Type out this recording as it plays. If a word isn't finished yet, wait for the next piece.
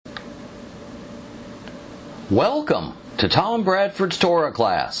Welcome to Tom Bradford's Torah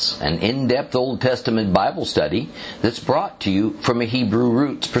class, an in-depth Old Testament Bible study that's brought to you from a Hebrew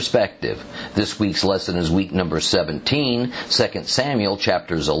roots perspective. This week's lesson is week number 17, 2 Samuel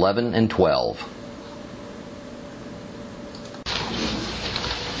chapters 11 and 12.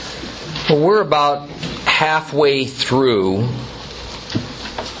 Well, we're about halfway through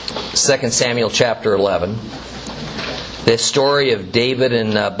 2 Samuel chapter 11, the story of David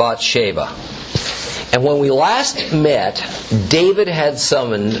and Bathsheba. And when we last met, David had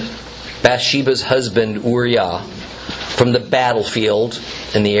summoned Bathsheba's husband Uriah from the battlefield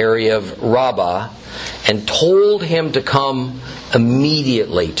in the area of Rabbah and told him to come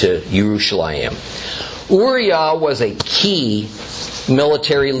immediately to Jerusalem. Uriah was a key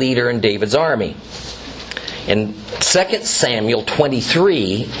military leader in David's army. In 2 Samuel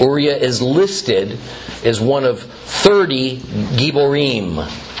 23, Uriah is listed as one of 30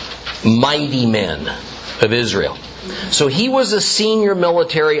 Giborim, mighty men of Israel. So he was a senior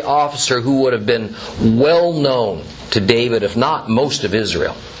military officer who would have been well known to David, if not most of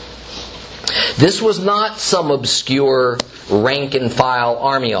Israel. This was not some obscure rank and file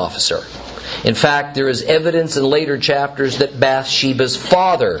army officer. In fact, there is evidence in later chapters that Bathsheba's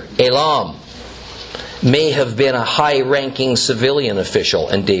father, Elam, may have been a high-ranking civilian official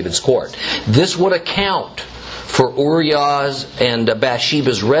in David's court. This would account for Uriah's and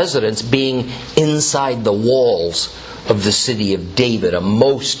Bathsheba's residence being inside the walls of the city of David, a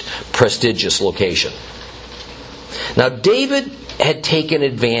most prestigious location. Now, David had taken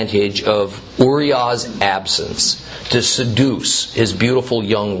advantage of Uriah's absence to seduce his beautiful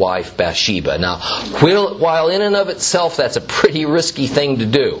young wife Bathsheba. Now, while in and of itself that's a pretty risky thing to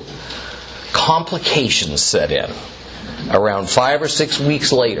do, complications set in around 5 or 6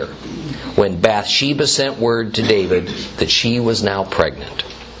 weeks later, when Bathsheba sent word to David that she was now pregnant.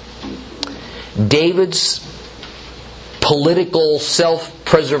 David's political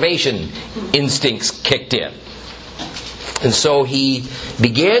self-preservation instincts kicked in. And so he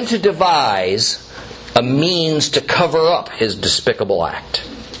began to devise a means to cover up his despicable act.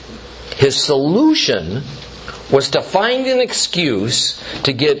 His solution was to find an excuse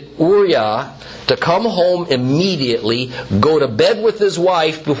to get Uriah to come home immediately, go to bed with his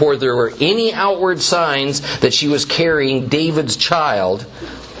wife before there were any outward signs that she was carrying David's child.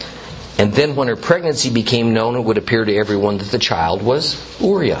 And then when her pregnancy became known, it would appear to everyone that the child was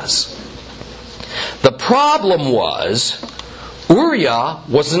Uriah's. The problem was, Uriah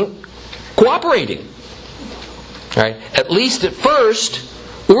wasn't cooperating. Right? At least at first,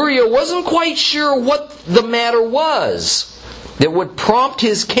 Uriah wasn't quite sure what the matter was that would prompt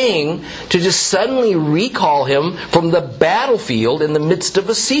his king to just suddenly recall him from the battlefield in the midst of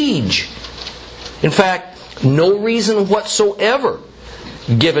a siege. In fact, no reason whatsoever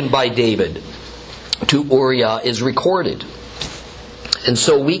given by David to Uriah is recorded. And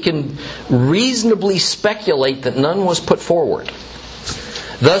so we can reasonably speculate that none was put forward.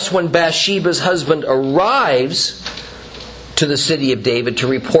 Thus, when Bathsheba's husband arrives to the city of David to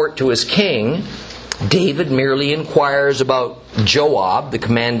report to his king, David merely inquires about Joab, the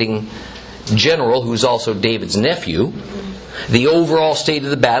commanding general, who's also David's nephew, the overall state of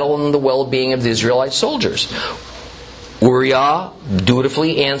the battle and the well-being of the Israelite soldiers. Uriah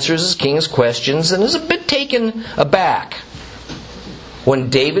dutifully answers his king's questions and is a bit taken aback when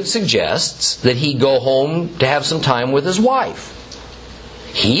David suggests that he go home to have some time with his wife.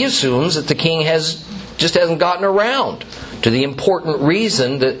 He assumes that the king just hasn't gotten around to the important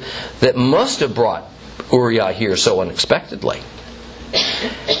reason that must have brought Uriah here so unexpectedly.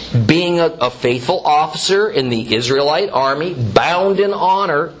 Being a faithful officer in the Israelite army, bound in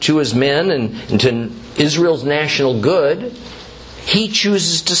honor to his men and to Israel's national good, he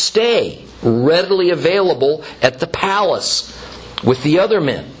chooses to stay readily available at the palace with the other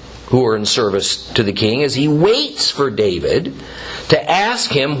men who are in service to the king as he waits for David to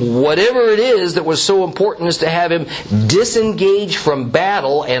ask him whatever it is that was so important as to have him disengage from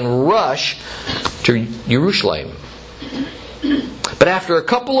battle and rush to Jerusalem. But after a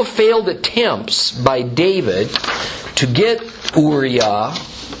couple of failed attempts by David to get Uriah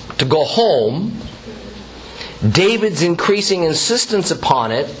to go home, David's increasing insistence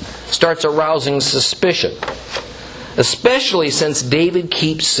upon it starts arousing suspicion. Especially since David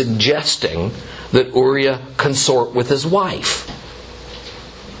keeps suggesting that Uriah consort with his wife.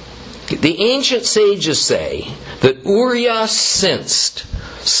 The ancient sages say that Uriah sensed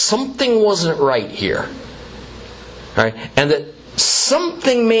something wasn't right here. Right? And that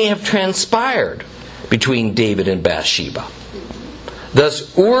something may have transpired between David and Bathsheba.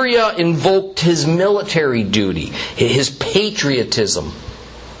 Thus, Uriah invoked his military duty, his patriotism,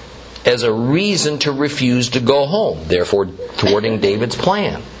 as a reason to refuse to go home, therefore thwarting David's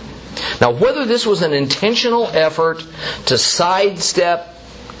plan. Now, whether this was an intentional effort to sidestep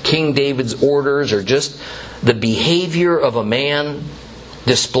King David's orders or just the behavior of a man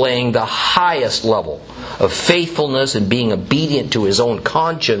displaying the highest level of faithfulness and being obedient to his own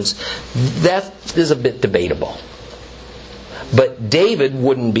conscience, that is a bit debatable. But David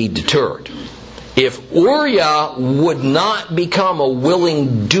wouldn't be deterred. If Uriah would not become a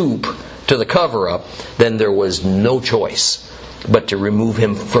willing dupe to the cover-up, then there was no choice but to remove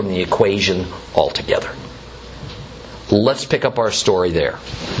him from the equation altogether. Let's pick up our story there.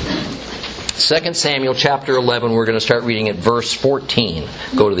 2 Samuel chapter 11, we're going to start reading at verse 14.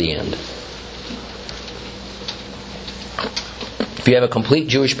 Go to the end. If you have a complete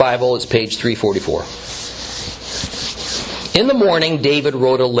Jewish Bible, it's page 344. In the morning, David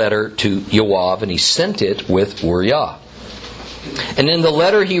wrote a letter to Yoav, and he sent it with Uriah. And in the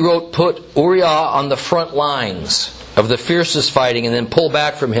letter he wrote, "Put Uriah on the front lines of the fiercest fighting, and then pull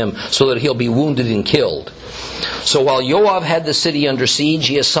back from him so that he'll be wounded and killed." So while Yoav had the city under siege,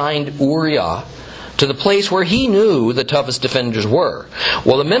 he assigned Uriah to the place where he knew the toughest defenders were.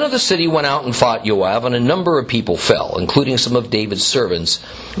 Well, the men of the city went out and fought Yoav, and a number of people fell, including some of David's servants,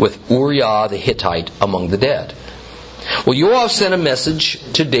 with Uriah the Hittite among the dead. Well, Yoav sent a message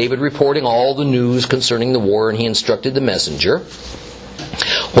to David reporting all the news concerning the war, and he instructed the messenger,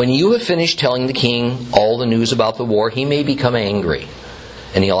 "When you have finished telling the king all the news about the war, he may become angry.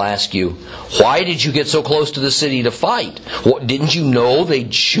 And he'll ask you, 'Why did you get so close to the city to fight? Didn't you know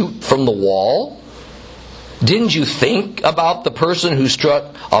they'd shoot from the wall? Didn't you think about the person who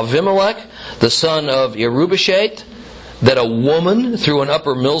struck Avimelech, the son of Yerubbesheth, that a woman threw an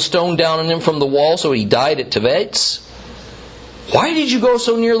upper millstone down on him from the wall so he died at Tevetz? Why did you go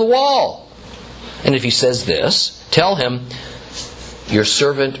so near the wall?' And if he says this, tell him, 'Your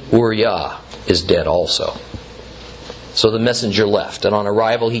servant Uriah is dead also.'" So the messenger left, and on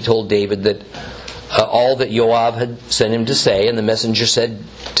arrival he told David that all that Yoav had sent him to say, and the messenger said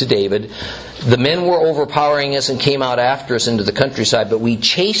to David, "The men were overpowering us and came out after us into the countryside, but we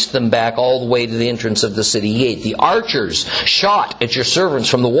chased them back all the way to the entrance of the city gate. The archers shot at your servants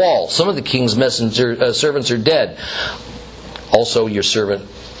from the wall. Some of the king's servants are dead. Also your servant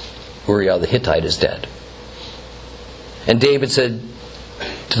Uriah the Hittite is dead." And David said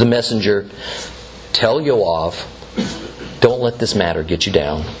to the messenger, "Tell Yoav, don't let this matter get you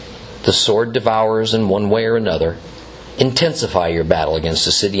down. The sword devours in one way or another. Intensify your battle against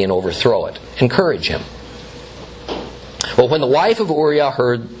the city and overthrow it. Encourage him." Well, when the wife of Uriah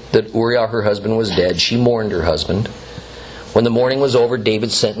heard that Uriah, her husband, was dead, she mourned her husband. When the mourning was over,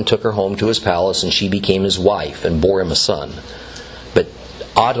 David sent and took her home to his palace, and she became his wife and bore him a son. But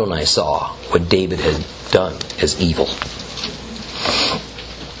Adonai saw what David had done as evil.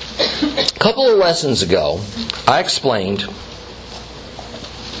 A couple of lessons ago, I explained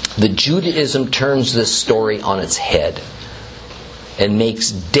that Judaism turns this story on its head and makes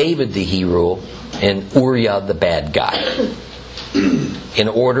David the hero and Uriah the bad guy, in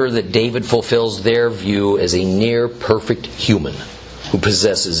order that David fulfills their view as a near-perfect human who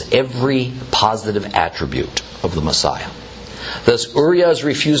possesses every positive attribute of the Messiah. Thus, Uriah's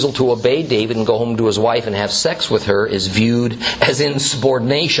refusal to obey David and go home to his wife and have sex with her is viewed as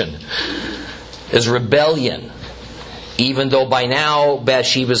insubordination, as rebellion, even though by now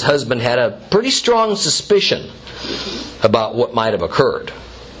Bathsheba's husband had a pretty strong suspicion about what might have occurred.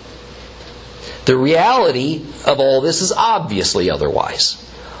 The reality of all this is obviously otherwise.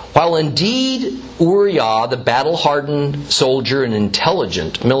 While indeed Uriah, the battle-hardened soldier and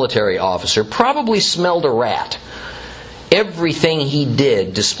intelligent military officer, probably smelled a rat, everything he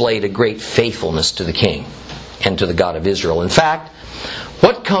did displayed a great faithfulness to the king and to the God of Israel. In fact,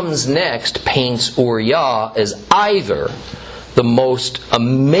 what comes next paints Uriah as either the most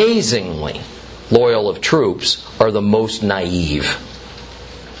amazingly loyal of troops or the most naive.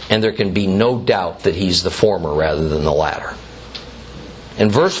 And there can be no doubt that he's the former rather than the latter. In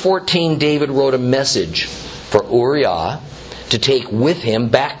verse 14, David wrote a message for Uriah to take with him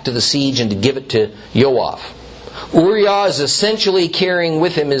back to the siege and to give it to Yoav. Uriah is essentially carrying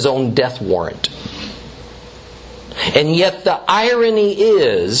with him his own death warrant. And yet the irony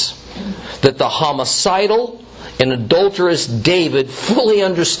is that the homicidal and adulterous David fully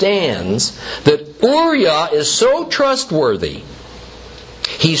understands that Uriah is so trustworthy,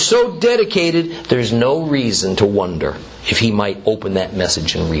 he's so dedicated, there's no reason to wonder if he might open that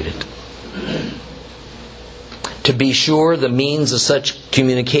message and read it. To be sure, the means of such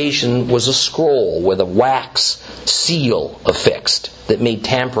communication was a scroll with a wax seal affixed that made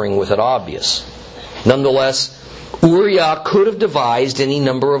tampering with it obvious. Nonetheless, Uriah could have devised any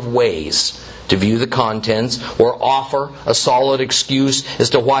number of ways to view the contents or offer a solid excuse as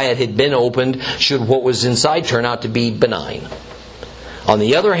to why it had been opened should what was inside turn out to be benign. On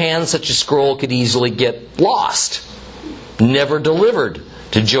the other hand, such a scroll could easily get lost, never delivered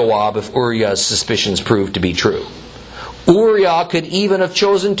to Joab if Uriah's suspicions proved to be true. Uriah could even have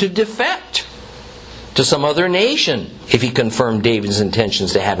chosen to defect to some other nation if he confirmed David's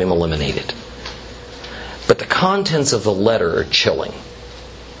intentions to have him eliminated. But the contents of the letter are chilling.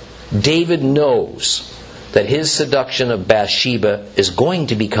 David knows that his seduction of Bathsheba is going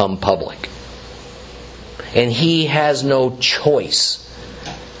to become public. And he has no choice,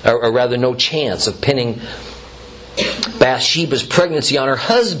 or rather no chance of pinning Bathsheba's pregnancy on her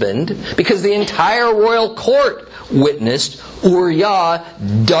husband, because the entire royal court witnessed Uriah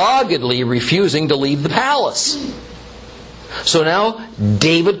doggedly refusing to leave the palace. So now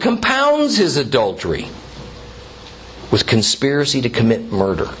David compounds his adultery with conspiracy to commit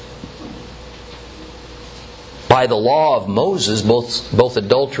murder. By the law of Moses, both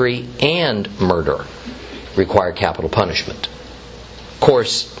adultery and murder require capital punishment. Of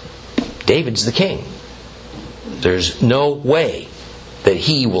course, David's the king. There's no way that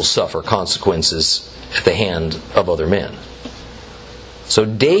he will suffer consequences at the hand of other men. So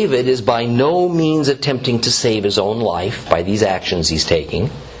David is by no means attempting to save his own life by these actions he's taking.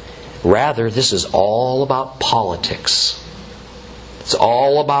 Rather, this is all about politics. It's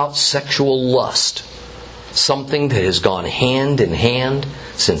all about sexual lust. Something that has gone hand in hand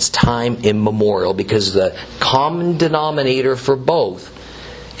since time immemorial, because the common denominator for both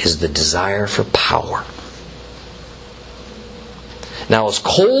is the desire for power. Now, as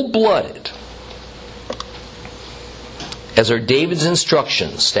cold-blooded as are David's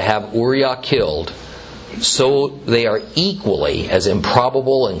instructions to have Uriah killed, so they are equally as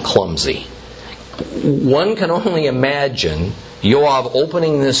improbable and clumsy. One can only imagine Joab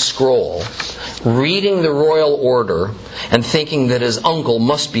opening this scroll, reading the royal order, and thinking that his uncle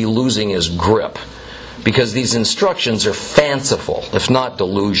must be losing his grip, because these instructions are fanciful, if not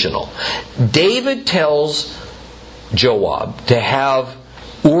delusional. David tells Joab to have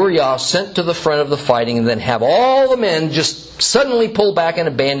Uriah sent to the front of the fighting, and then have all the men just suddenly pull back and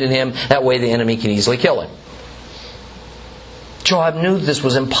abandon him. That way the enemy can easily kill him. Joab knew this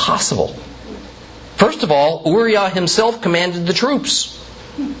was impossible. First of all, Uriah himself commanded the troops.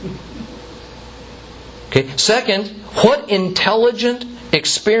 Okay. Second, what intelligent,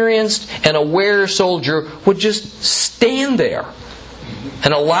 experienced, and aware soldier would just stand there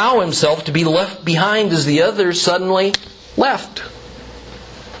and allow himself to be left behind as the others suddenly left?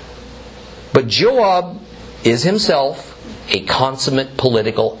 But Joab is himself a consummate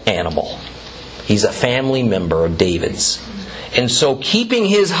political animal. He's a family member of David's. And so keeping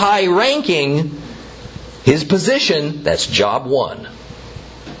his high ranking, his position, that's job one.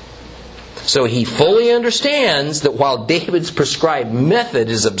 So he fully understands that while David's prescribed method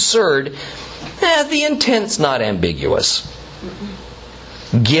is absurd, the intent's not ambiguous.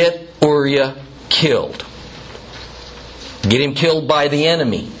 Get Uriah killed. Get him killed by the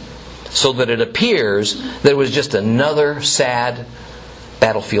enemy, so that it appears that it was just another sad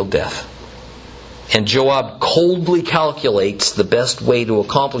battlefield death. And Joab coldly calculates the best way to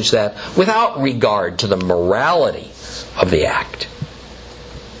accomplish that without regard to the morality of the act.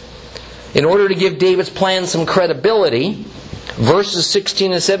 In order to give David's plan some credibility, verses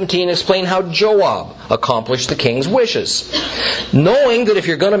 16 and 17 explain how Joab accomplished the king's wishes. Knowing that if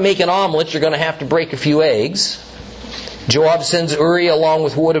you're going to make an omelet, you're going to have to break a few eggs, Joab sends Uriah along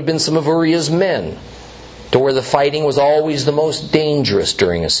with what would have been some of Uriah's men to where the fighting was always the most dangerous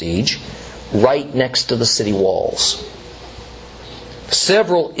during a siege, right next to the city walls.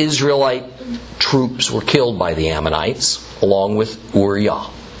 Several Israelite troops were killed by the Ammonites, along with Uriah.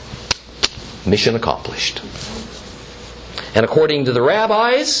 Mission accomplished. And according to the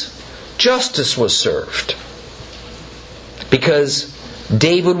rabbis, justice was served, because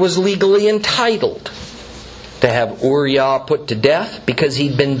David was legally entitled to have Uriah put to death because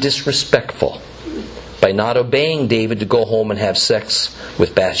he'd been disrespectful by not obeying David to go home and have sex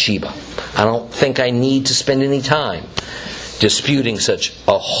with Bathsheba. I don't think I need to spend any time disputing such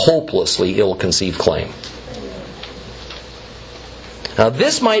a hopelessly ill-conceived claim. Now,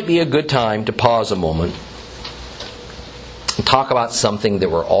 this might be a good time to pause a moment and talk about something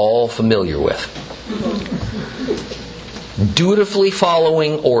that we're all familiar with. Dutifully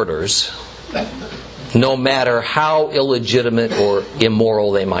following orders, no matter how illegitimate or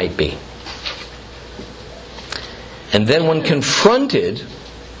immoral they might be. And then when confronted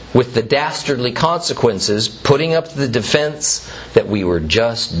with the dastardly consequences, putting up the defense that we were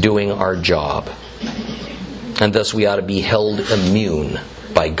just doing our job. And thus we ought to be held immune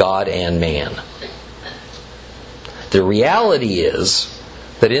by God and man. The reality is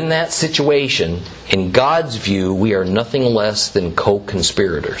that in that situation, in God's view, we are nothing less than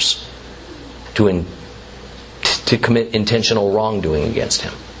co-conspirators to commit intentional wrongdoing against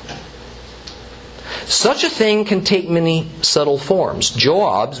Him. Such a thing can take many subtle forms.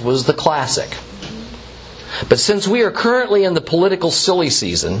 Joab's was the classic. But since we are currently in the political silly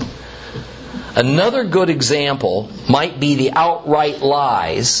season, another good example might be the outright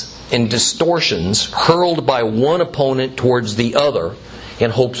lies and distortions hurled by one opponent towards the other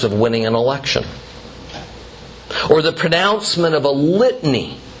in hopes of winning an election. Or the pronouncement of a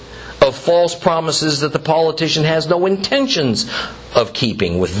litany of false promises that the politician has no intentions of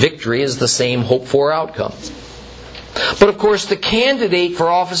keeping, with victory as the same hoped-for outcome. But of course, the candidate for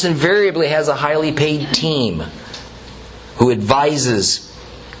office invariably has a highly paid team who advises.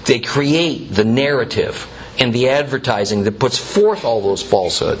 They create the narrative and the advertising that puts forth all those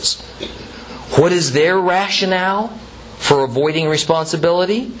falsehoods. What is their rationale for avoiding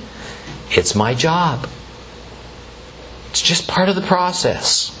responsibility? It's my job. It's just part of the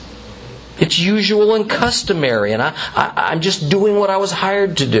process. It's usual and customary, and I'm just doing what I was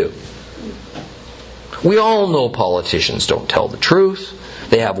hired to do. We all know politicians don't tell the truth.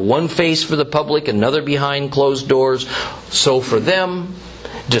 They have one face for the public, another behind closed doors. So for them,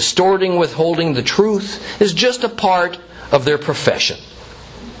 distorting, withholding the truth is just a part of their profession.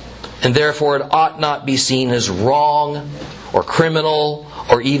 And therefore it ought not be seen as wrong or criminal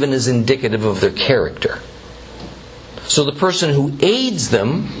or even as indicative of their character. So the person who aids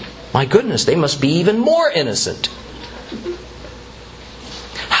them, my goodness, they must be even more innocent.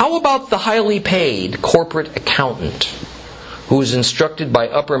 How about the highly paid corporate accountant who is instructed by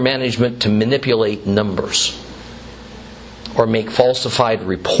upper management to manipulate numbers or make falsified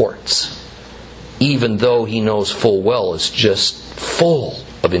reports, even though he knows full well it's just full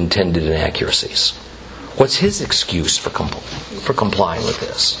of intended inaccuracies? What's his excuse for complying with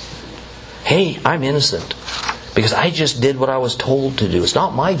this? Hey, I'm innocent because I just did what I was told to do. It's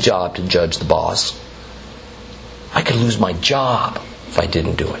not my job to judge the boss. I could lose my job if I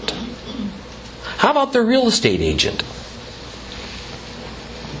didn't do it. How about the real estate agent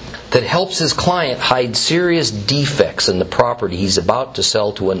that helps his client hide serious defects in the property he's about to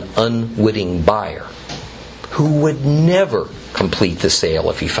sell to an unwitting buyer who would never complete the sale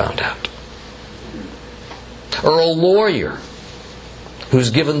if he found out? Or a lawyer who's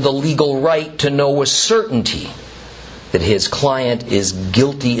given the legal right to know with certainty that his client is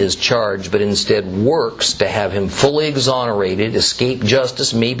guilty as charged, but instead works to have him fully exonerated, escape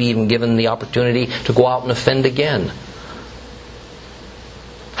justice, maybe even given the opportunity to go out and offend again.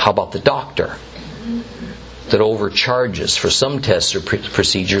 How about the doctor that overcharges for some tests or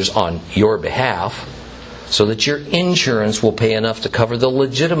procedures on your behalf so that your insurance will pay enough to cover the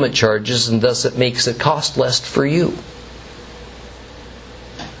legitimate charges, and thus it makes it cost less for you?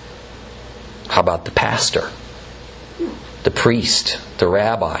 How about the pastor, the priest, the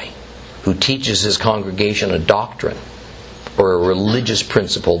rabbi, who teaches his congregation a doctrine or a religious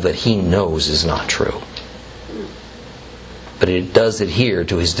principle that he knows is not true, but it does adhere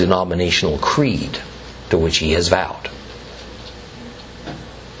to his denominational creed to which he has vowed?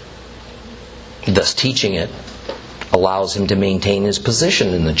 Thus, teaching it allows him to maintain his position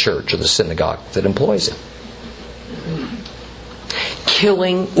in the church or the synagogue that employs him.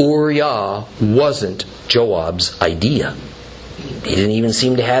 Killing Uriah wasn't Joab's idea. He didn't even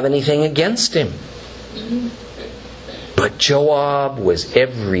seem to have anything against him. But Joab was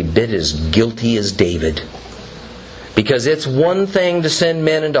every bit as guilty as David. Because it's one thing to send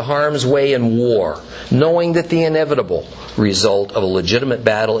men into harm's way in war, knowing that the inevitable result of a legitimate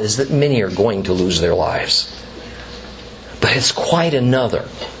battle is that many are going to lose their lives. But it's quite another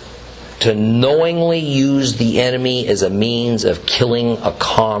to knowingly use the enemy as a means of killing a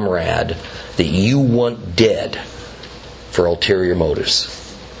comrade that you want dead for ulterior motives.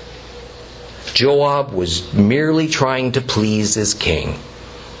 Joab was merely trying to please his king,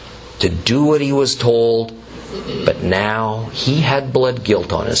 to do what he was told, but now he had blood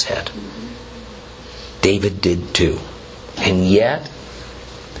guilt on his head. David did too. And yet,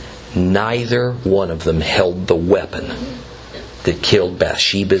 neither one of them held the weapon that killed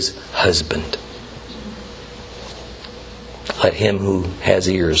Bathsheba's husband. Let him who has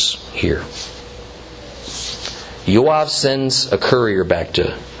ears hear. Joab sends a courier back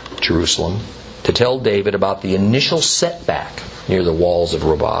to Jerusalem to tell David about the initial setback near the walls of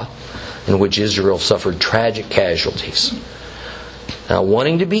Rabbah, in which Israel suffered tragic casualties. Now,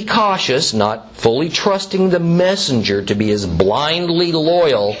 wanting to be cautious, not fully trusting the messenger to be as blindly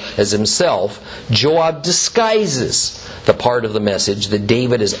loyal as himself, Joab disguises the part of the message that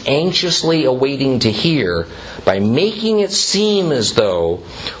David is anxiously awaiting to hear by making it seem as though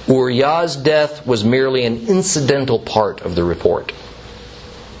Uriah's death was merely an incidental part of the report.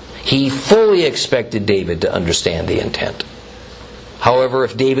 He fully expected David to understand the intent. However,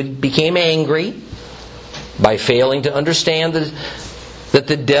 if David became angry by failing to understand that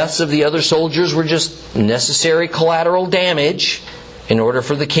the deaths of the other soldiers were just necessary collateral damage in order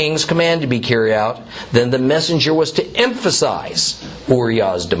for the king's command to be carried out, then the messenger was to emphasize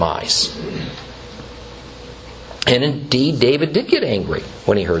Uriah's demise. And indeed, David did get angry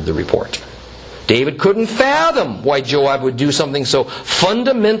when he heard the report. David couldn't fathom why Joab would do something so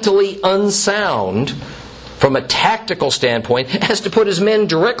fundamentally unsound from a tactical standpoint as to put his men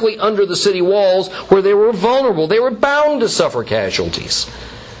directly under the city walls where they were vulnerable. They were bound to suffer casualties.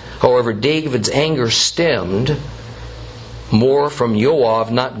 However, David's anger stemmed more from Joab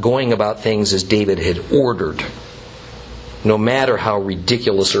not going about things as David had ordered, no matter how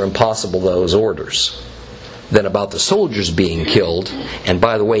ridiculous or impossible those orders, than about the soldiers being killed. And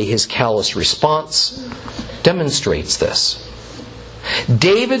by the way, his callous response demonstrates this.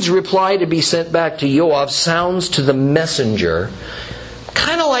 David's reply to be sent back to Joab sounds to the messenger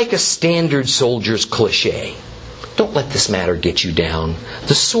kind of like a standard soldier's cliche. Don't let this matter get you down.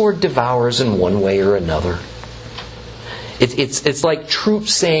 The sword devours in one way or another. It's like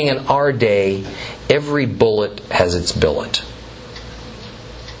troops saying in our day, every bullet has its billet.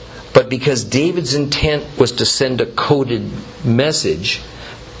 But because David's intent was to send a coded message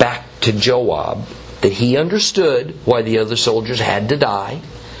back to Joab, that he understood why the other soldiers had to die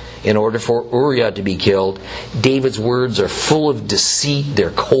in order for Uriah to be killed, David's words are full of deceit, they're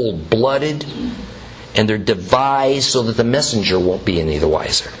cold-blooded, and they're devised so that the messenger won't be any the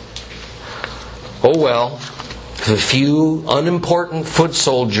wiser. Oh well, if a few unimportant foot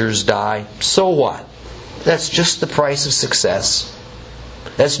soldiers die, so what? That's just the price of success.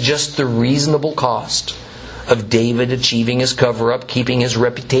 That's just the reasonable cost of David achieving his cover-up, keeping his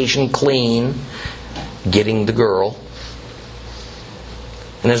reputation clean, getting the girl.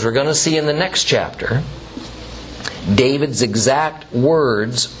 And as we're going to see in the next chapter, David's exact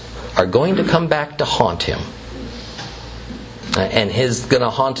words are going to come back to haunt him. And he's going to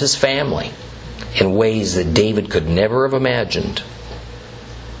haunt his family in ways that David could never have imagined.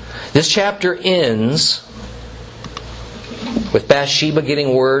 This chapter ends with Bathsheba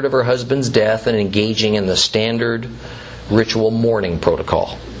getting word of her husband's death and engaging in the standard ritual mourning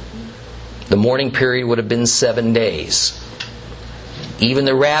protocol. The mourning period would have been 7 days. Even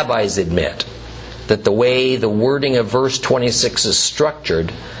the rabbis admit that the way the wording of verse 26 is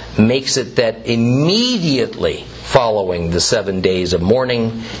structured makes it that immediately following the 7 days of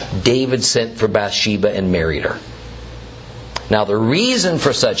mourning, David sent for Bathsheba and married her. Now, the reason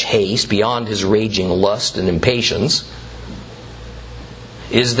for such haste, beyond his raging lust and impatience,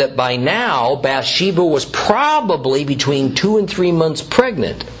 is that by now Bathsheba was probably between 2 and 3 months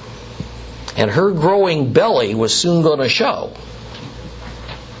pregnant, and her growing belly was soon going to show.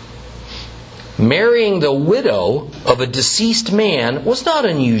 Marrying the widow of a deceased man was not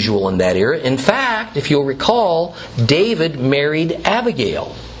unusual in that era. In fact, if you'll recall, David married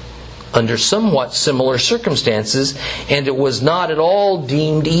Abigail under somewhat similar circumstances, and it was not at all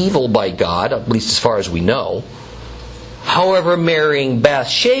deemed evil by God, at least as far as we know. However, marrying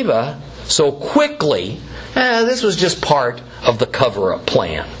Bathsheba so quickly, this was just part of the cover-up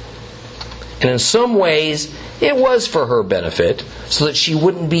plan. And in some ways, it was for her benefit, so that she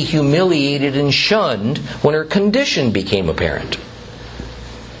wouldn't be humiliated and shunned when her condition became apparent.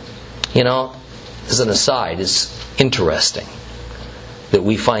 You know, as an aside, it's interesting that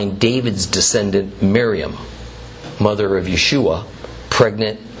we find David's descendant Miriam, mother of Yeshua,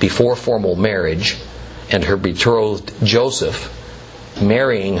 pregnant before formal marriage, and her betrothed Joseph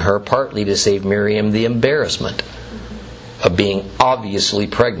marrying her partly to save Miriam the embarrassment of being obviously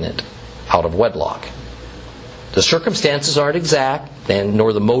pregnant out of wedlock. The circumstances aren't exact, and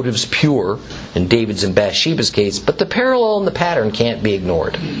nor the motives pure in David's and Bathsheba's case, but the parallel and the pattern can't be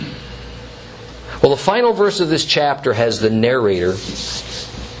ignored. Well, the final verse of this chapter has the narrator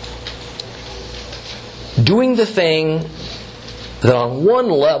doing the thing that on one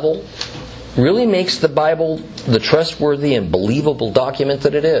level really makes the Bible the trustworthy and believable document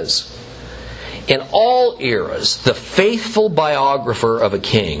that it is. In all eras, the faithful biographer of a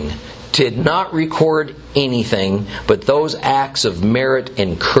king did not record anything but those acts of merit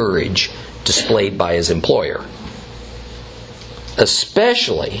and courage displayed by his employer.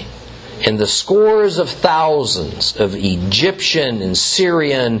 Especially and the scores of thousands of Egyptian and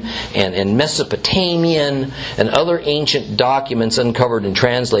Syrian and Mesopotamian and other ancient documents uncovered and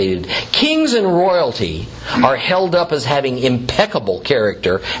translated, kings and royalty are held up as having impeccable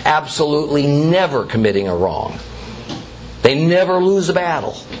character, absolutely never committing a wrong. They never lose a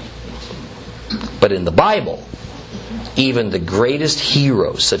battle. But in the Bible, even the greatest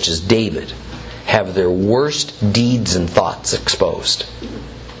heroes, such as David, have their worst deeds and thoughts exposed.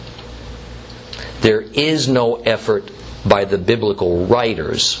 There is no effort by the biblical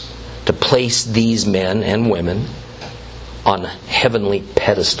writers to place these men and women on heavenly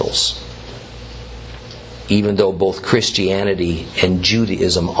pedestals, even though both Christianity and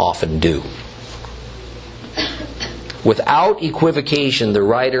Judaism often do. Without equivocation, the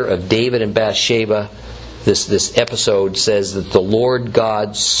writer of David and Bathsheba, this episode says that the Lord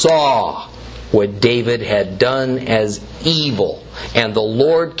God saw what David had done as evil, and the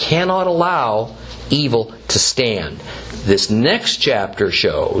Lord cannot allow evil to stand. This next chapter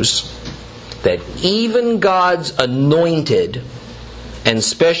shows that even God's anointed and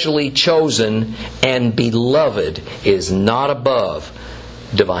specially chosen and beloved is not above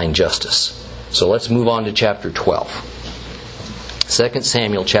divine justice. So let's move on to chapter 12. 2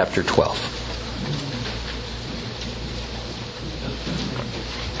 Samuel chapter 12.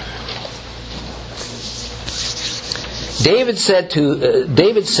 David sent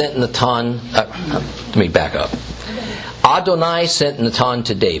Nathan. Let me back up. Adonai sent Nathan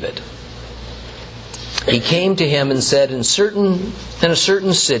to David. He came to him and said, in a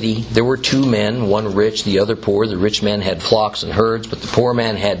certain city there were two men, one rich, the other poor. The rich man had flocks and herds, but the poor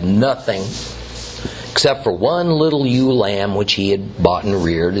man had nothing except for one little ewe lamb which he had bought and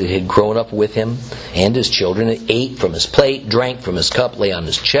reared. It had grown up with him and his children. It ate from his plate, drank from his cup, lay on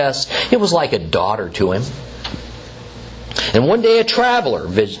his chest. It was like a daughter to him. And one day a traveler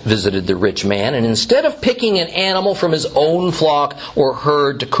visited the rich man, and instead of picking an animal from his own flock or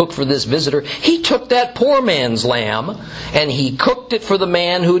herd to cook for this visitor, he took that poor man's lamb and he cooked it for the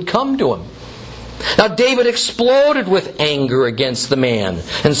man who had come to him. Now David exploded with anger against the man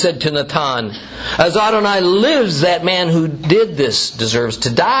and said to Nathan, as Adonai lives, that man who did this deserves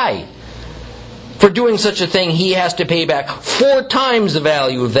to die. For doing such a thing, he has to pay back 4 times the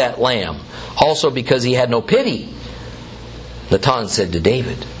value of that lamb, also because he had no pity. Nathan said to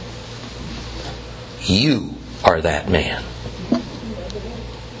David, you are that man.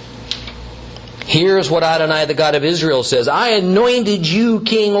 Here's what Adonai, the God of Israel, says. I anointed you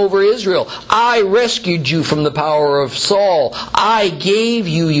king over Israel. I rescued you from the power of Saul. I gave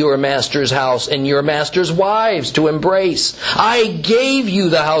you your master's house and your master's wives to embrace. I gave you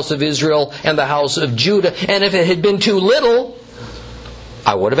the house of Israel and the house of Judah. And if it had been too little,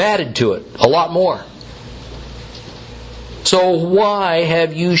 I would have added to it a lot more. So why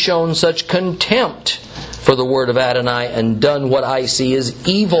have you shown such contempt for the word of Adonai and done what I see as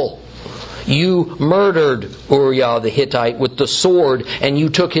evil? You murdered Uriah the Hittite with the sword, and you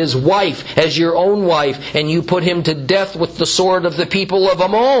took his wife as your own wife, and you put him to death with the sword of the people of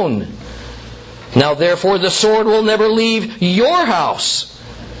Ammon. Now therefore the sword will never leave your house,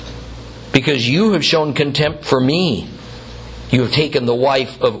 because you have shown contempt for me. You have taken the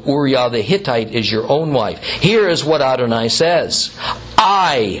wife of Uriah the Hittite as your own wife. Here is what Adonai says.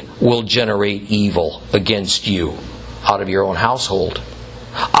 I will generate evil against you out of your own household.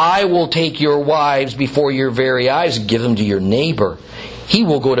 I will take your wives before your very eyes and give them to your neighbor. He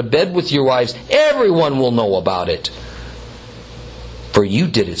will go to bed with your wives. Everyone will know about it. For you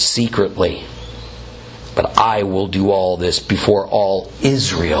did it secretly. But I will do all this before all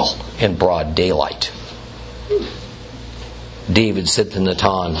Israel in broad daylight. David said to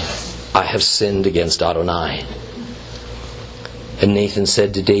Nathan, I have sinned against Adonai. And Nathan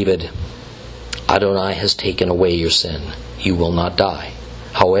said to David, Adonai has taken away your sin. You will not die.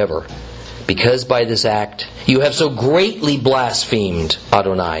 However, because by this act you have so greatly blasphemed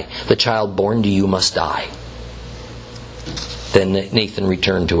Adonai, the child born to you must die. Then Nathan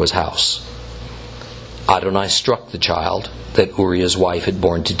returned to his house. Adonai struck the child that Uriah's wife had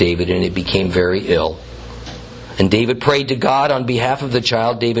borne to David, and it became very ill. And David prayed to God on behalf of the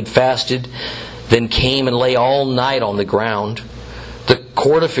child. David fasted, then came and lay all night on the ground. The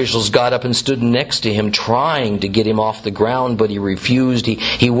court officials got up and stood next to him, trying to get him off the ground, but he refused.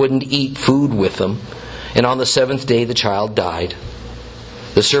 He wouldn't eat food with them. And on the 7th day the child died.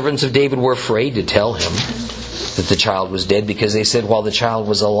 The servants of David were afraid to tell him that the child was dead, because they said, while the child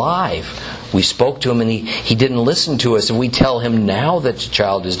was alive, we spoke to him and he didn't listen to us. If we tell him now that the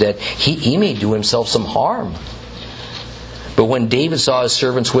child is dead, he may do himself some harm. But when David saw his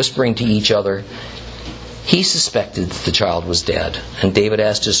servants whispering to each other, He suspected that the child was dead. And David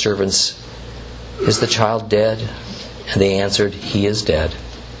asked his servants, "Is the child dead?" And they answered, "He is dead."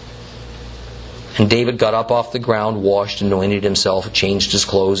 And David got up off the ground, washed, anointed himself, changed his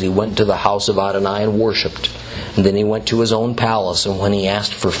clothes. He went to the house of Adonai and worshipped. And then he went to his own palace, and when he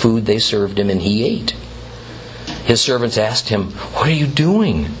asked for food, they served him, and he ate. His servants asked him, "What are you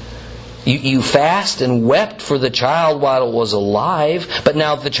doing? You fast and wept for the child while it was alive, but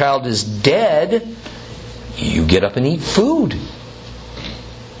now that the child is dead, you get up and eat food."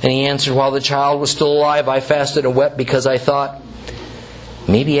 And he answered, "While the child was still alive, I fasted and wept because I thought,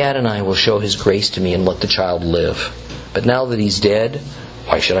 maybe Adonai will show his grace to me and let the child live. But now that he's dead,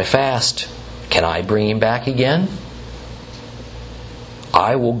 why should I fast? Can I bring him back again?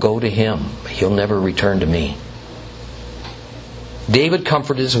 I will go to him. He'll never return to me." David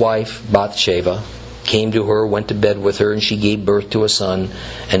comforted his wife, Bathsheba, came to her, went to bed with her, and she gave birth to a son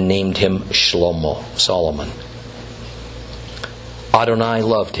and named him Solomon. Adonai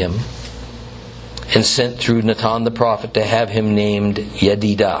loved him and sent through Nathan the prophet to have him named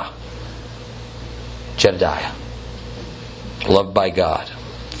Jedediah, loved by God,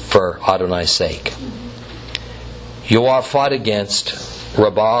 for Adonai's sake. Yoav fought against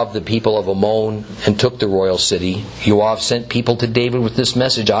Rabbah of the people of Ammon and took the royal city. Yoav sent people to David with this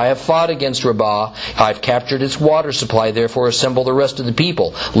message: "I have fought against Rabbah. I've captured its water supply. Therefore assemble the rest of the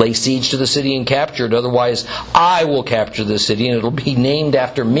people. Lay siege to the city and capture it. Otherwise I will capture the city and it will be named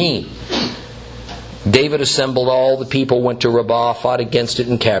after me." David assembled all the people, went to Rabbah, fought against it,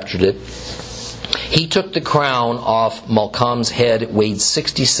 and captured it. He took the crown off Malcolm's head. It weighed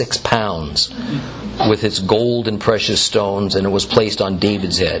 66 pounds with its gold and precious stones, and it was placed on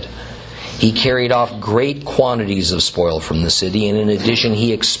David's head. He carried off great quantities of spoil from the city, and in addition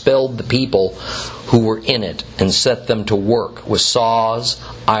he expelled the people who were in it and set them to work with saws,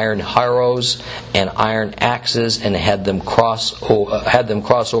 iron harrows, and iron axes, and had them cross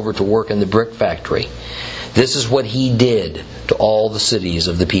over to work in the brick factory. This is what he did to all the cities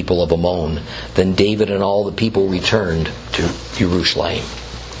of the people of Ammon. Then David and all the people returned to Jerusalem.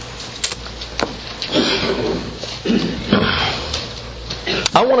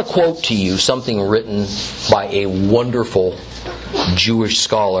 I want to quote to you something written by a wonderful Jewish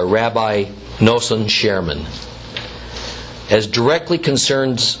scholar, Rabbi Nosson Sherman, as directly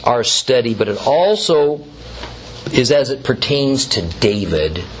concerns our study, but it also is as it pertains to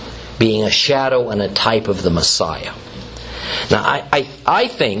David being a shadow and a type of the Messiah. Now, I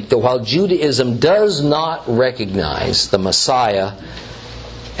think that while Judaism does not recognize the Messiah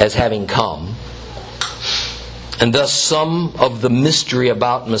as having come, and thus some of the mystery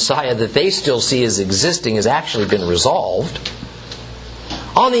about Messiah that they still see as existing has actually been resolved,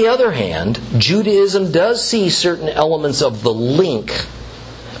 on the other hand, Judaism does see certain elements of the link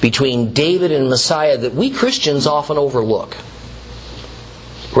between David and Messiah that we Christians often overlook.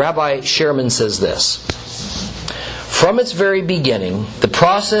 Rabbi Sherman says this: "From its very beginning, the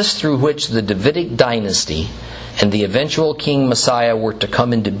process through which the Davidic dynasty and the eventual King Messiah were to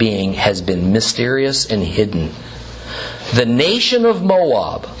come into being has been mysterious and hidden. The nation of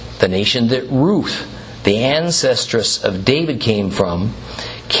Moab, the nation that Ruth, the ancestress of David, came from,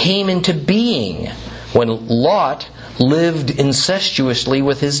 came into being when Lot lived incestuously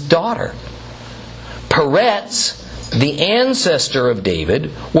with his daughter. Peretz, the ancestor of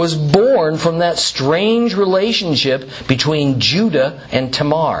David, was born from that strange relationship between Judah and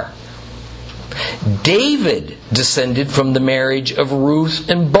Tamar. David descended from the marriage of Ruth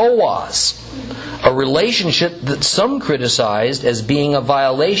and Boaz, a relationship that some criticized as being a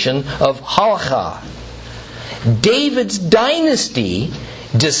violation of halakha. David's dynasty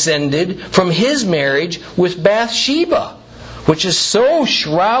descended from his marriage with Bathsheba, which is so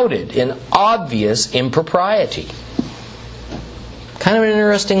shrouded in obvious impropriety." Kind of an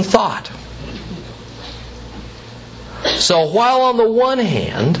interesting thought. So while on the one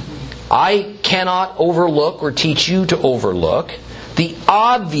hand, I cannot overlook or teach you to overlook the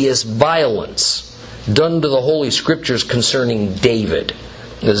obvious violence done to the Holy Scriptures concerning David,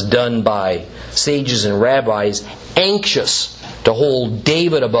 as done by sages and rabbis anxious to hold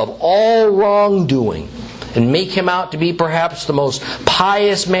David above all wrongdoing and make him out to be perhaps the most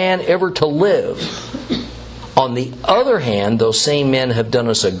pious man ever to live. On the other hand, those same men have done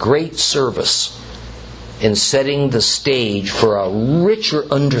us a great service in setting the stage for a richer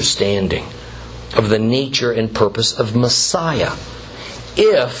understanding of the nature and purpose of Messiah,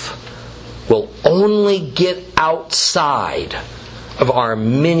 if we'll only get outside of our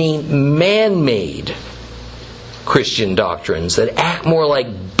many man-made Christian doctrines that act more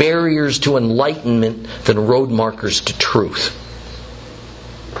like barriers to enlightenment than road markers to truth.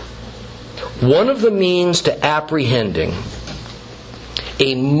 one of the means to apprehending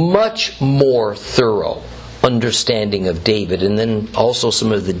a much more thorough understanding of David, and then also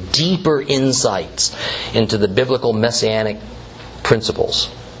some of the deeper insights into the biblical messianic principles,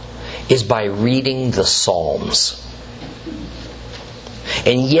 is by reading the Psalms.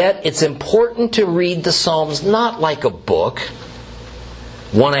 And yet it's important to read the Psalms not like a book,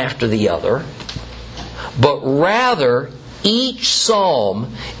 one after the other, but rather each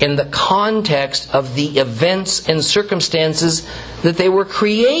psalm in the context of the events and circumstances that they were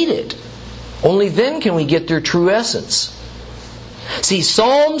created. Only then can we get their true essence. See,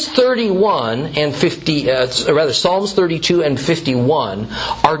 Psalms 31 and Psalms 32 and 51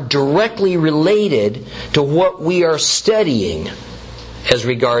 are directly related to what we are studying as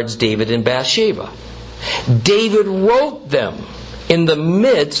regards David and Bathsheba. David wrote them in the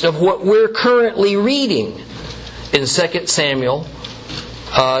midst of what we're currently reading in 2 Samuel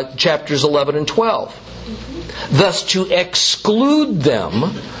chapters 11 and 12. Thus, to exclude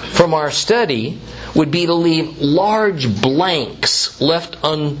them from our study would be to leave large blanks left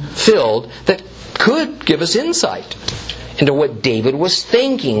unfilled that could give us insight into what David was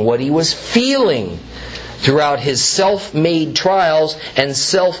thinking, what he was feeling throughout his self-made trials and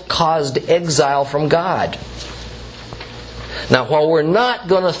self-caused exile from God. Now, while we're not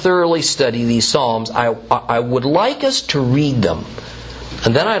going to thoroughly study these Psalms, I would like us to read them.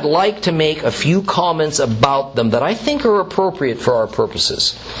 And then I'd like to make a few comments about them that I think are appropriate for our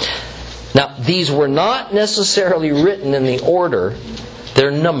purposes. Now, these were not necessarily written in the order.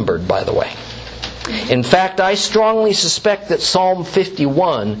 They're numbered, by the way. In fact, I strongly suspect that Psalm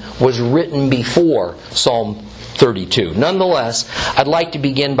 51 was written before Psalm 32. Nonetheless, I'd like to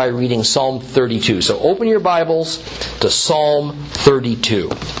begin by reading Psalm 32. So open your Bibles to Psalm 32.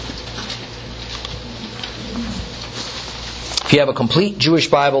 If you have a complete Jewish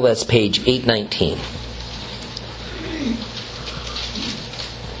Bible, that's page 819.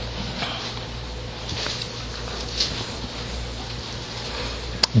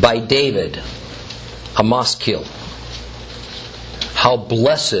 By David, a Maskil. How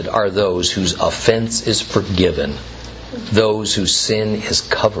blessed are those whose offense is forgiven, those whose sin is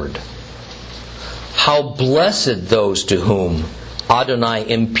covered. How blessed those to whom Adonai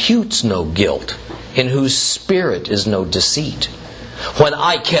imputes no guilt, in whose spirit is no deceit. When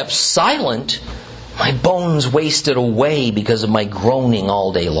I kept silent, my bones wasted away because of my groaning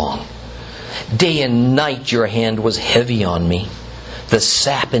all day long. Day and night your hand was heavy on me. The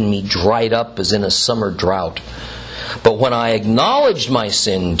sap in me dried up as in a summer drought. But when I acknowledged my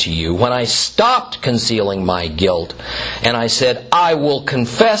sin to you, when I stopped concealing my guilt, and I said, I will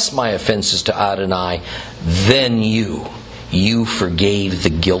confess my offenses to Adonai, then you forgave the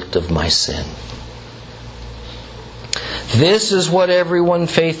guilt of my sin. This is what everyone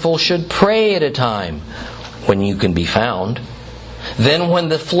faithful should pray at a time when you can be found. Then when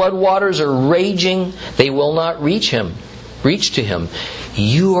the floodwaters are raging, they will not reach to him.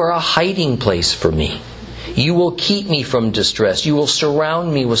 You are a hiding place for me. You will keep me from distress. You will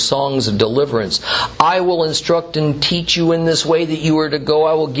surround me with songs of deliverance. I will instruct and teach you in this way that you are to go.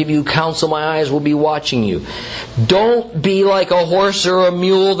 I will give you counsel. My eyes will be watching you. Don't be like a horse or a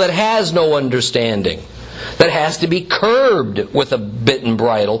mule that has no understanding, that has to be curbed with a bit and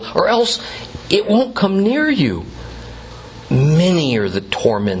bridle, or else it won't come near you. Many are the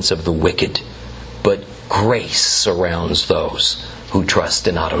torments of the wicked, but grace surrounds those who trust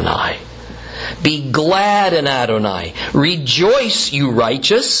in Adonai. Be glad in Adonai. Rejoice, you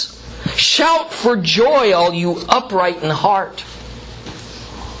righteous. Shout for joy, all you upright in heart.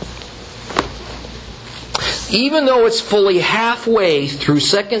 Even though it's fully halfway through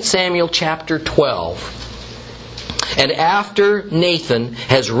 2 Samuel chapter 12, and after Nathan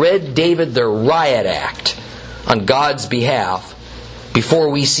has read David the riot act on God's behalf, before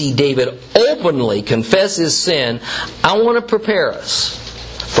we see David openly confess his sin, I want to prepare us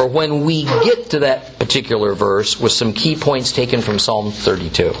for when we get to that particular verse with some key points taken from Psalm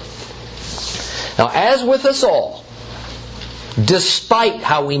 32. Now, as with us all, despite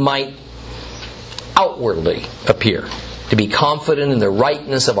how we might outwardly appear to be confident in the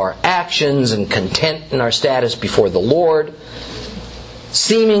rightness of our actions and content in our status before the Lord,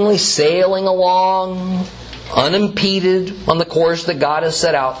 seemingly sailing along unimpeded on the course that God has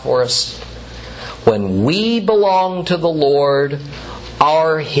set out for us, when we belong to the Lord,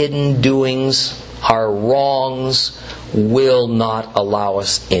 our hidden doings, our wrongs, will not allow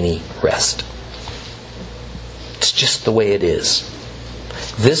us any rest. It's just the way it is.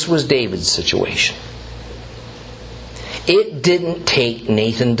 This was David's situation. It didn't take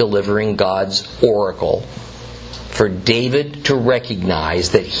Nathan delivering God's oracle for David to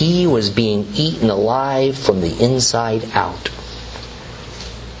recognize that he was being eaten alive from the inside out.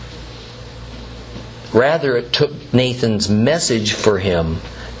 Rather, it took Nathan's message for him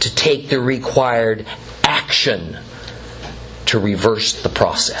to take the required action to reverse the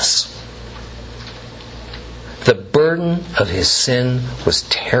process. The burden of his sin was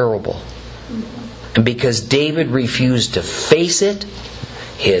terrible. And because David refused to face it,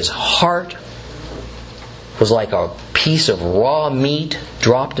 his heart was like a piece of raw meat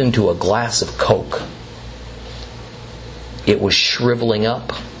dropped into a glass of Coke. It was shriveling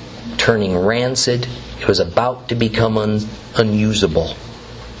up, turning rancid. It was about to become unusable.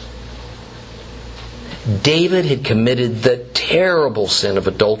 David had committed the terrible sin of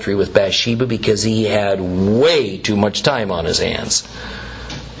adultery with Bathsheba because he had way too much time on his hands.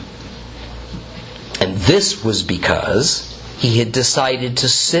 And this was because he had decided to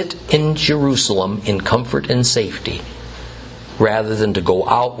sit in Jerusalem in comfort and safety rather than to go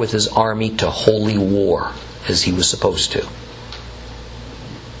out with his army to holy war as he was supposed to.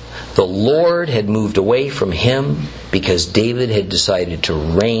 The Lord had moved away from him because David had decided to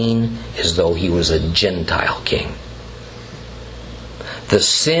reign as though he was a Gentile king. The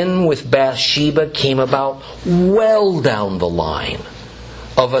sin with Bathsheba came about well down the line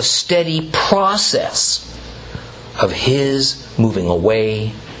of a steady process of his moving away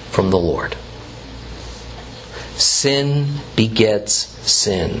from the Lord. Sin begets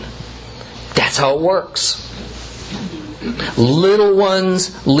sin. That's how it works. Little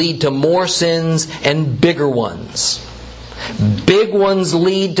ones lead to more sins and bigger ones. Big ones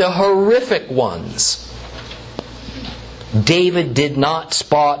lead to horrific ones. David did not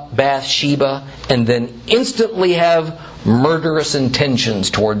spot Bathsheba and then instantly have murderous intentions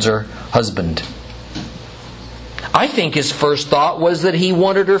towards her husband. I think his first thought was that he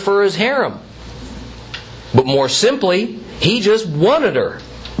wanted her for his harem. But more simply, he just wanted her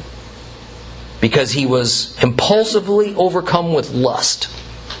because he was impulsively overcome with lust.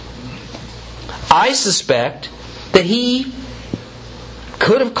 I suspect that he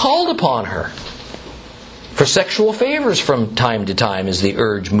could have called upon her for sexual favors from time to time as the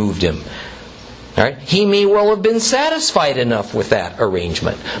urge moved him. All right? He may well have been satisfied enough with that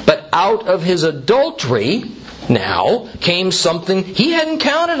arrangement. But out of his adultery now came something he hadn't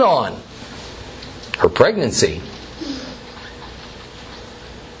counted on. Her pregnancy.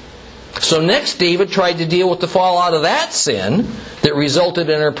 So next David tried to deal with the fallout of that sin that resulted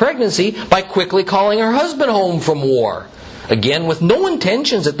in her pregnancy by quickly calling her husband home from war. Again, with no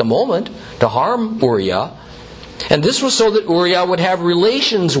intentions at the moment to harm Uriah. And this was so that Uriah would have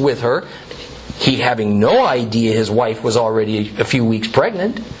relations with her, he having no idea his wife was already a few weeks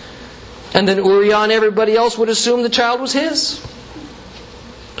pregnant. And then Uriah and everybody else would assume the child was his.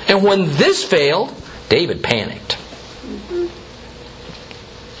 And when this failed, David panicked.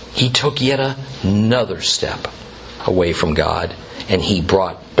 He took yet another step away from God, and he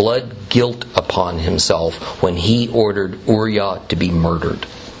brought blood guilt upon himself when he ordered Uriah to be murdered.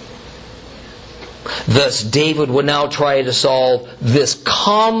 Thus, David would now try to solve this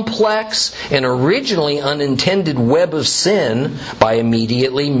complex and originally unintended web of sin by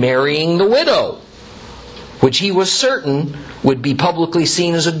immediately marrying the widow, which he was certain would be publicly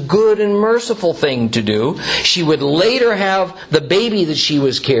seen as a good and merciful thing to do. She would later have the baby that she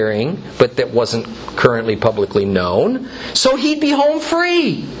was carrying, but that wasn't currently publicly known, so he'd be home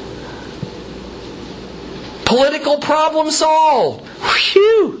free. Political problem solved.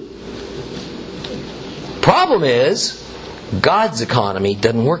 Phew! Problem is, God's economy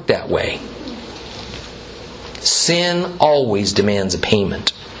doesn't work that way. Sin always demands a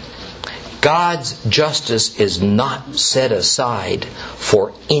payment. God's justice is not set aside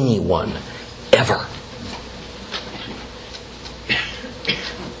for anyone, ever.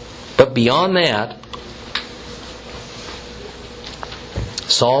 But beyond that,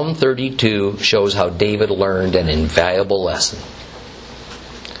 Psalm 32 shows how David learned an invaluable lesson.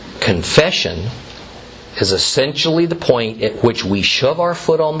 Confession is essentially the point at which we shove our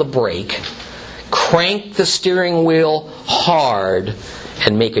foot on the brake, crank the steering wheel hard,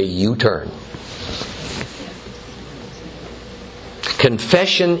 and make a U-turn.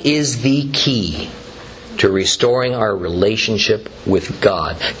 Confession is the key to restoring our relationship with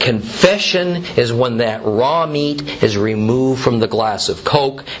God. Confession is when that raw meat is removed from the glass of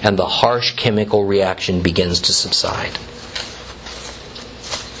Coke and the harsh chemical reaction begins to subside.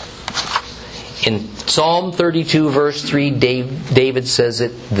 In Psalm 32 verse 3, David says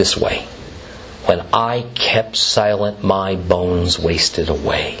it this way: "When I kept silent, my bones wasted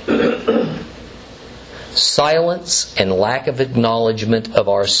away." Silence and lack of acknowledgement of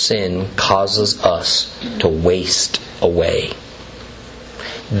our sin causes us to waste away.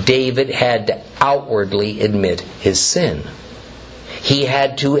 David had to outwardly admit his sin. He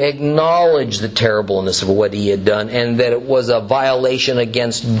had to acknowledge the terribleness of what he had done and that it was a violation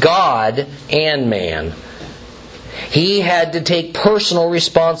against God and man. He had to take personal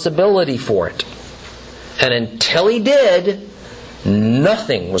responsibility for it. And until he did,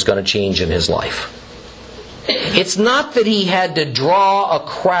 nothing was going to change in his life. It's not that he had to draw a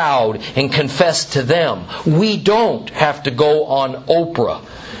crowd and confess to them. We don't have to go on Oprah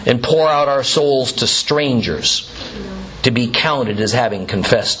and pour out our souls to strangers to be counted as having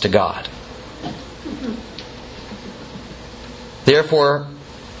confessed to God. Therefore,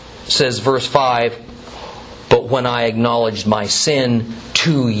 says verse 5, but when I acknowledged my sin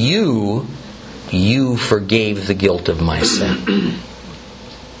to you, you forgave the guilt of my sin.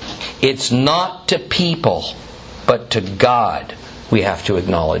 It's not to people, but to God we have to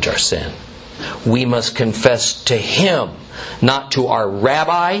acknowledge our sin. We must confess to Him, not to our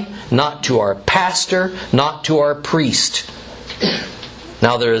rabbi, not to our pastor, not to our priest.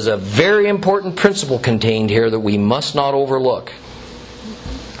 Now there is a very important principle contained here that we must not overlook.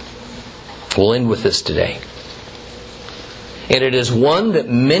 We'll end with this today. And it is one that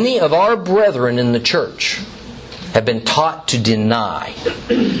many of our brethren in the church have been taught to deny.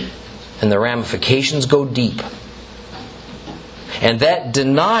 And the ramifications go deep. And that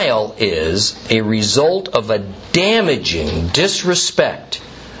denial is a result of a damaging disrespect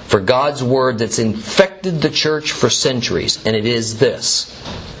for God's Word that's infected the church for centuries. And it is this: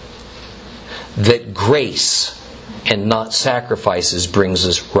 that grace and not sacrifices brings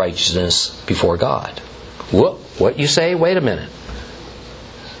us righteousness before God. What you say? Wait a minute.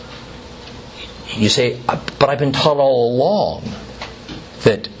 You say, but I've been taught all along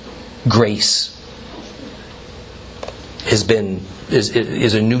that grace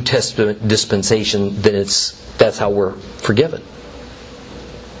is a New Testament dispensation, then that's how we're forgiven.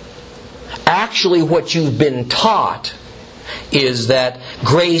 Actually, what you've been taught is that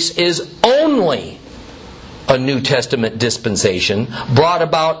grace is only a New Testament dispensation brought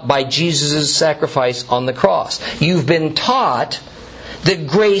about by Jesus' sacrifice on the cross. You've been taught that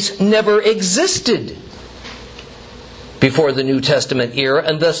grace never existed before the New Testament era,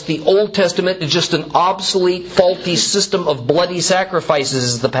 and thus the Old Testament is just an obsolete, faulty system of bloody sacrifices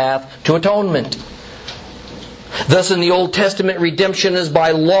as the path to atonement. Thus in the Old Testament, redemption is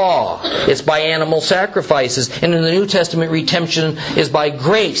by law. It's by animal sacrifices. And in the New Testament, redemption is by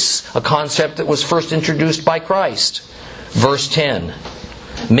grace, a concept that was first introduced by Christ. Verse 10.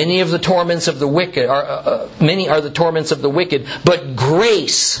 Many are the torments of the wicked, but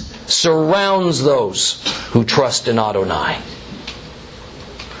grace surrounds those who trust in Adonai.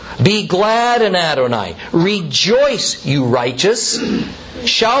 Be glad in Adonai. Rejoice, you righteous.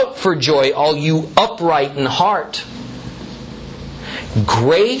 Shout for joy, all you upright in heart.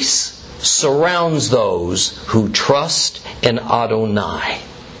 Grace surrounds those who trust in Adonai.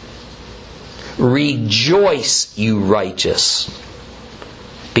 Rejoice, you righteous,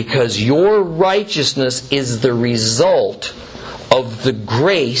 because your righteousness is the result of the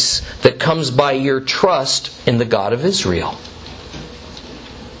grace that comes by your trust in the God of Israel.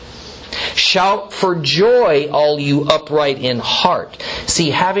 Shout for joy, all you upright in heart. See,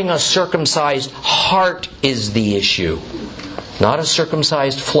 having a circumcised heart is the issue, not a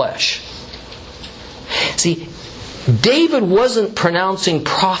circumcised flesh. See, David wasn't pronouncing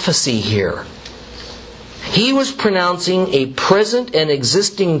prophecy here. He was pronouncing a present and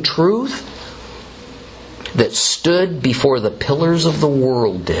existing truth that stood before the pillars of the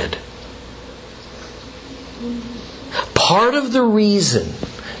world did. Part of the reason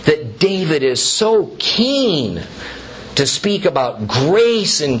that David is so keen to speak about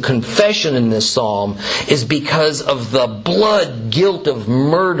grace and confession in this psalm is because of the blood guilt of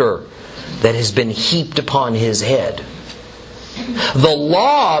murder that has been heaped upon his head. The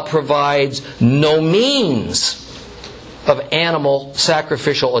law provides no means of animal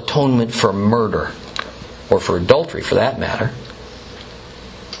sacrificial atonement for murder, or for adultery for that matter.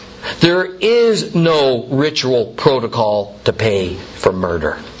 There is no ritual protocol to pay for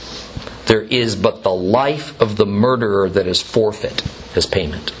murder. There is but the life of the murderer that is forfeit as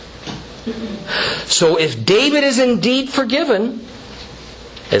payment. So if David is indeed forgiven,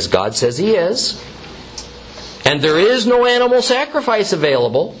 as God says he is, and there is no animal sacrifice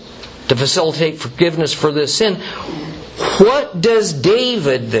available to facilitate forgiveness for this sin, what does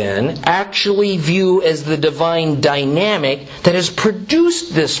David then actually view as the divine dynamic that has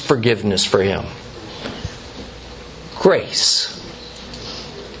produced this forgiveness for him? Grace.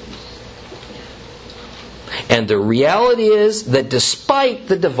 And the reality is that despite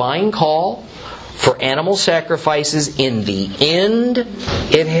the divine call for animal sacrifices, in the end,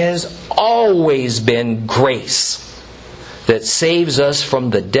 it has always been grace that saves us from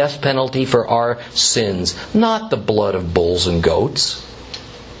the death penalty for our sins, not the blood of bulls and goats.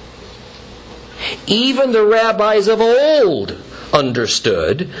 Even the rabbis of old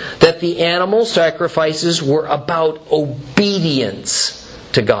understood that the animal sacrifices were about obedience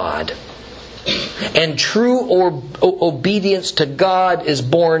to God. And true obedience to God is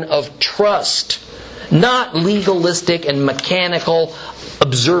born of trust, not legalistic and mechanical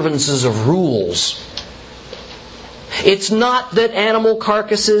observances of rules. It's not that animal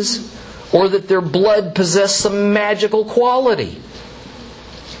carcasses or that their blood possess some magical quality.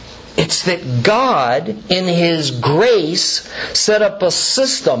 It's that God, in His grace, set up a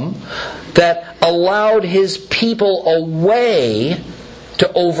system that allowed His people a way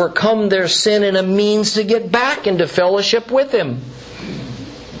to overcome their sin and a means to get back into fellowship with Him.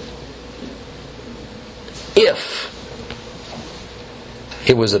 If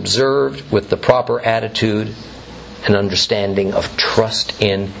it was observed with the proper attitude and understanding of trust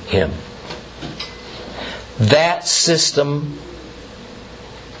in Him. That system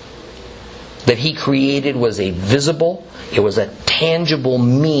that He created was a visible, it was a tangible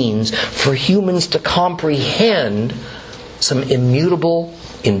means for humans to comprehend some immutable,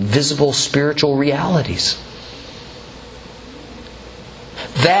 invisible spiritual realities.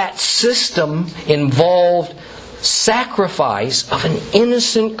 That system involved sacrifice of an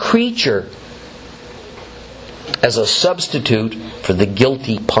innocent creature as a substitute for the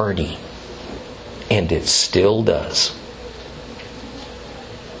guilty party. And it still does.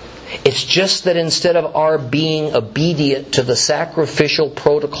 It's just that instead of our being obedient to the sacrificial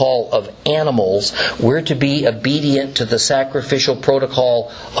protocol of animals, we're to be obedient to the sacrificial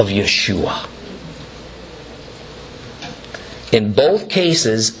protocol of Yeshua. In both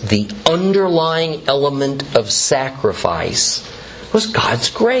cases, the underlying element of sacrifice was God's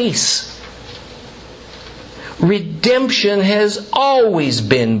grace. Redemption has always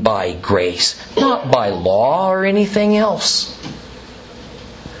been by grace, not by law or anything else.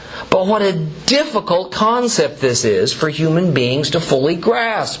 But what a difficult concept this is for human beings to fully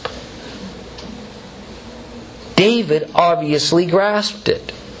grasp. David obviously grasped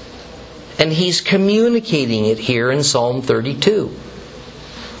it. And he's communicating it here in Psalm 32.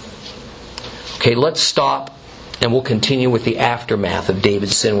 Okay, let's stop and we'll continue with the aftermath of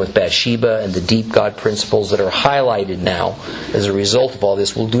David's sin with Bathsheba and the deep God principles that are highlighted now as a result of all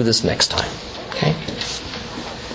this. We'll do this next time.